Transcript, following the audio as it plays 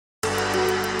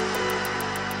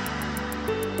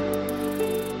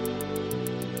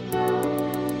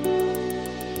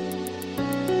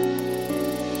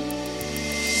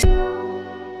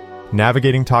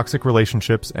navigating toxic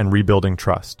relationships and rebuilding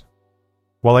trust.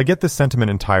 While I get this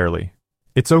sentiment entirely,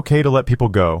 it's okay to let people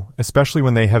go, especially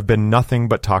when they have been nothing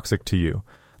but toxic to you.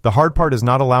 The hard part is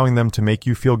not allowing them to make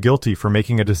you feel guilty for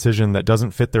making a decision that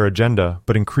doesn't fit their agenda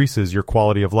but increases your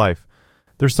quality of life.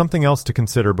 There's something else to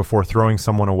consider before throwing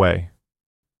someone away.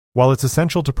 While it's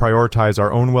essential to prioritize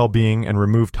our own well-being and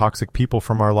remove toxic people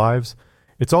from our lives,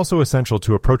 it's also essential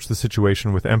to approach the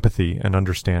situation with empathy and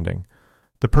understanding.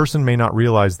 The person may not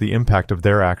realize the impact of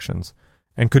their actions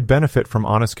and could benefit from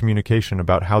honest communication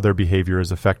about how their behavior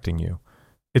is affecting you.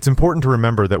 It's important to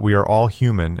remember that we are all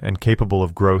human and capable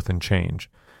of growth and change,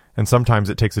 and sometimes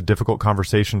it takes a difficult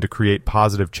conversation to create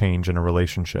positive change in a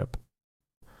relationship.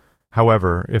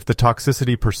 However, if the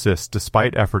toxicity persists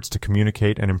despite efforts to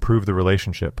communicate and improve the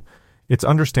relationship, it's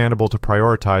understandable to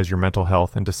prioritize your mental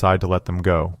health and decide to let them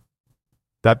go.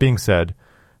 That being said,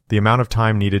 the amount of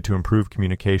time needed to improve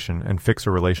communication and fix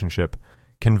a relationship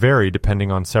can vary depending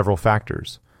on several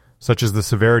factors, such as the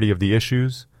severity of the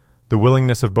issues, the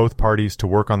willingness of both parties to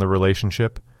work on the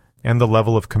relationship, and the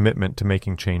level of commitment to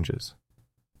making changes.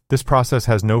 This process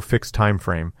has no fixed time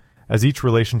frame, as each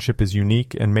relationship is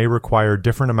unique and may require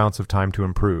different amounts of time to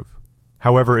improve.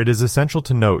 However, it is essential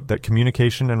to note that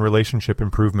communication and relationship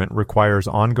improvement requires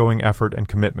ongoing effort and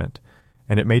commitment,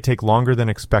 and it may take longer than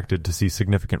expected to see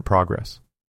significant progress.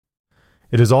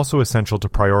 It is also essential to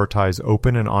prioritize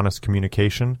open and honest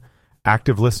communication,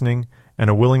 active listening, and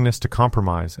a willingness to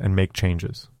compromise and make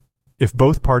changes. If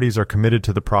both parties are committed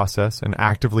to the process and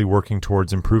actively working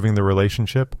towards improving the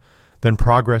relationship, then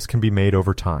progress can be made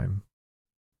over time.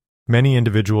 Many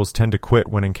individuals tend to quit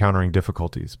when encountering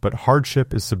difficulties, but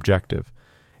hardship is subjective.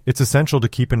 It's essential to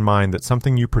keep in mind that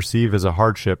something you perceive as a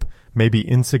hardship may be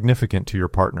insignificant to your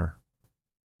partner.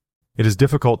 It is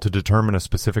difficult to determine a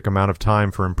specific amount of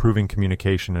time for improving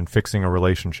communication and fixing a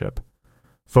relationship.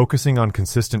 Focusing on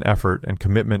consistent effort and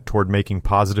commitment toward making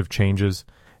positive changes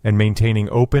and maintaining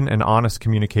open and honest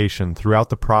communication throughout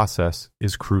the process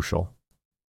is crucial.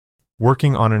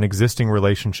 Working on an existing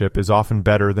relationship is often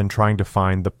better than trying to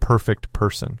find the perfect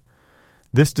person.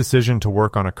 This decision to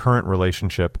work on a current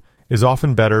relationship is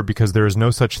often better because there is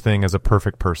no such thing as a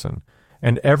perfect person,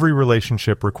 and every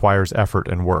relationship requires effort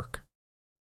and work.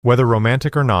 Whether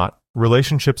romantic or not,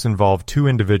 relationships involve two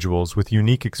individuals with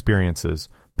unique experiences,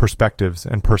 perspectives,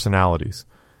 and personalities.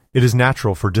 It is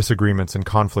natural for disagreements and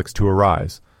conflicts to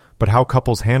arise, but how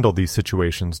couples handle these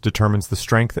situations determines the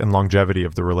strength and longevity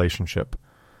of the relationship.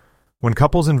 When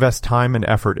couples invest time and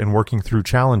effort in working through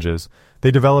challenges, they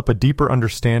develop a deeper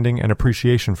understanding and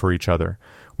appreciation for each other,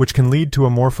 which can lead to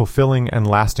a more fulfilling and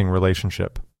lasting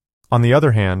relationship. On the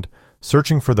other hand,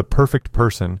 searching for the perfect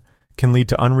person can lead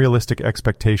to unrealistic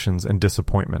expectations and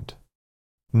disappointment.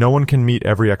 No one can meet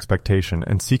every expectation,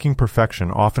 and seeking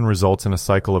perfection often results in a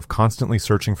cycle of constantly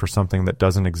searching for something that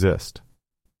doesn't exist.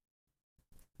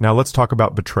 Now let's talk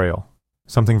about betrayal.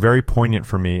 Something very poignant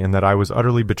for me in that I was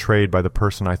utterly betrayed by the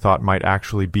person I thought might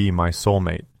actually be my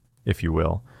soulmate, if you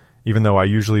will, even though I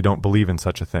usually don't believe in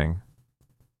such a thing.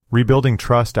 Rebuilding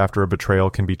trust after a betrayal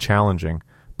can be challenging,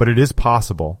 but it is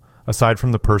possible, aside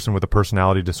from the person with a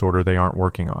personality disorder they aren't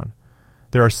working on.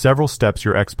 There are several steps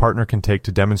your ex-partner can take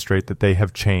to demonstrate that they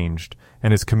have changed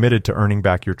and is committed to earning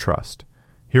back your trust.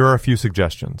 Here are a few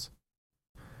suggestions.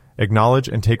 Acknowledge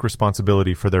and take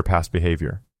responsibility for their past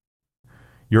behavior.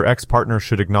 Your ex-partner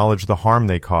should acknowledge the harm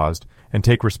they caused and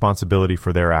take responsibility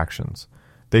for their actions.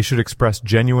 They should express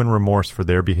genuine remorse for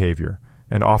their behavior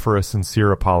and offer a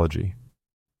sincere apology.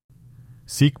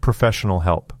 Seek professional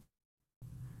help.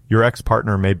 Your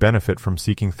ex-partner may benefit from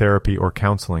seeking therapy or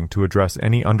counseling to address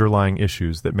any underlying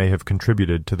issues that may have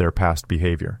contributed to their past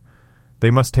behavior.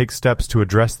 They must take steps to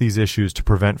address these issues to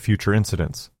prevent future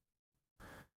incidents.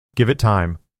 Give it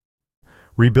time.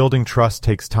 Rebuilding trust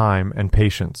takes time and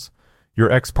patience. Your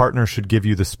ex-partner should give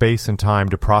you the space and time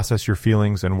to process your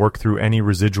feelings and work through any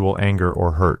residual anger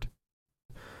or hurt.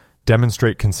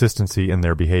 Demonstrate consistency in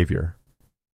their behavior.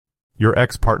 Your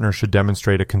ex-partner should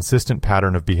demonstrate a consistent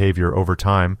pattern of behavior over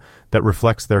time that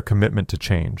reflects their commitment to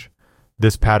change.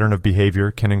 This pattern of behavior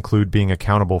can include being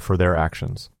accountable for their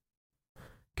actions,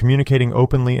 communicating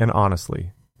openly and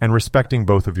honestly, and respecting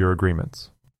both of your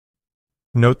agreements.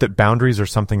 Note that boundaries are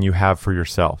something you have for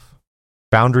yourself.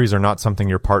 Boundaries are not something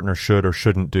your partner should or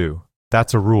shouldn't do.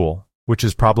 That's a rule, which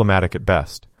is problematic at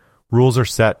best. Rules are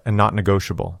set and not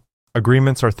negotiable.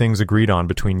 Agreements are things agreed on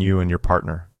between you and your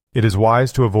partner. It is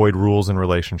wise to avoid rules in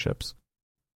relationships.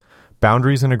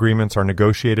 Boundaries and agreements are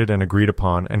negotiated and agreed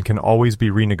upon and can always be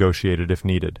renegotiated if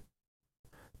needed.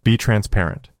 Be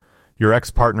transparent. Your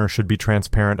ex-partner should be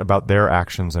transparent about their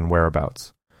actions and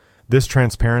whereabouts. This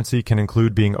transparency can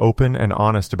include being open and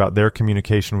honest about their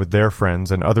communication with their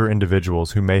friends and other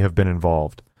individuals who may have been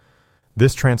involved.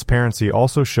 This transparency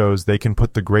also shows they can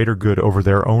put the greater good over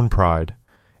their own pride.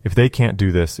 If they can't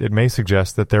do this, it may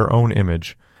suggest that their own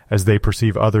image, as they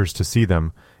perceive others to see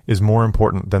them, is more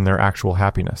important than their actual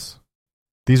happiness.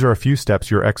 These are a few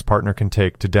steps your ex-partner can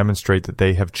take to demonstrate that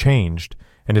they have changed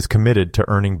and is committed to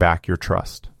earning back your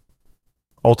trust.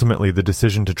 Ultimately, the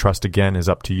decision to trust again is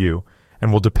up to you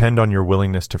and will depend on your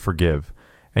willingness to forgive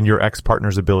and your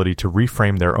ex-partner's ability to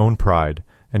reframe their own pride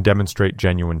and demonstrate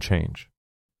genuine change.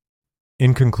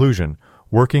 In conclusion,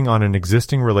 working on an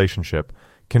existing relationship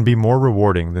can be more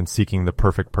rewarding than seeking the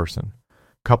perfect person.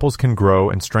 Couples can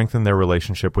grow and strengthen their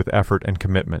relationship with effort and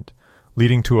commitment,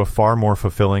 leading to a far more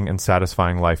fulfilling and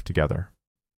satisfying life together.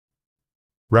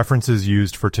 References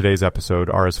used for today's episode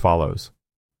are as follows.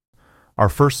 Our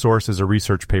first source is a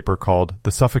research paper called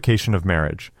The Suffocation of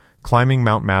Marriage: Climbing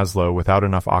Mount Maslow Without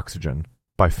Enough Oxygen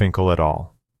by Finkel et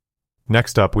al.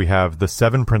 Next up, we have The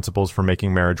 7 Principles for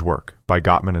Making Marriage Work by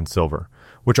Gottman and Silver,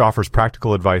 which offers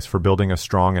practical advice for building a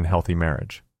strong and healthy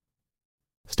marriage.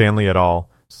 Stanley et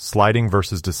al. Sliding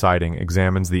versus Deciding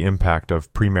examines the impact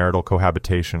of premarital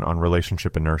cohabitation on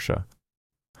relationship inertia.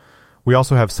 We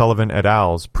also have Sullivan et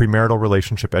al.'s Premarital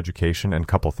Relationship Education and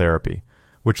Couple Therapy,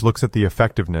 which looks at the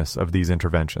effectiveness of these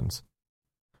interventions.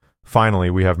 Finally,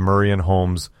 we have Murray and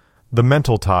Holmes' The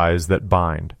Mental Ties That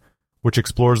Bind, which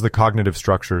explores the cognitive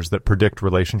structures that predict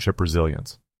relationship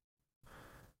resilience.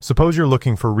 Suppose you're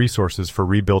looking for resources for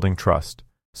rebuilding trust,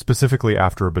 specifically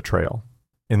after a betrayal.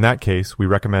 In that case, we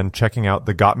recommend checking out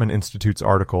the Gottman Institute's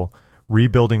article,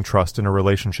 Rebuilding Trust in a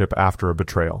Relationship After a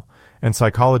Betrayal, and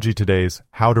Psychology Today's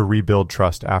How to Rebuild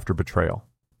Trust After Betrayal.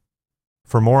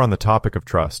 For more on the topic of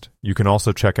trust, you can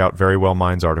also check out Verywell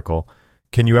Mind's article,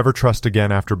 Can You Ever Trust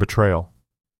Again After Betrayal?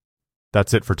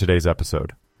 That's it for today's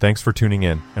episode. Thanks for tuning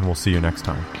in, and we'll see you next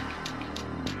time.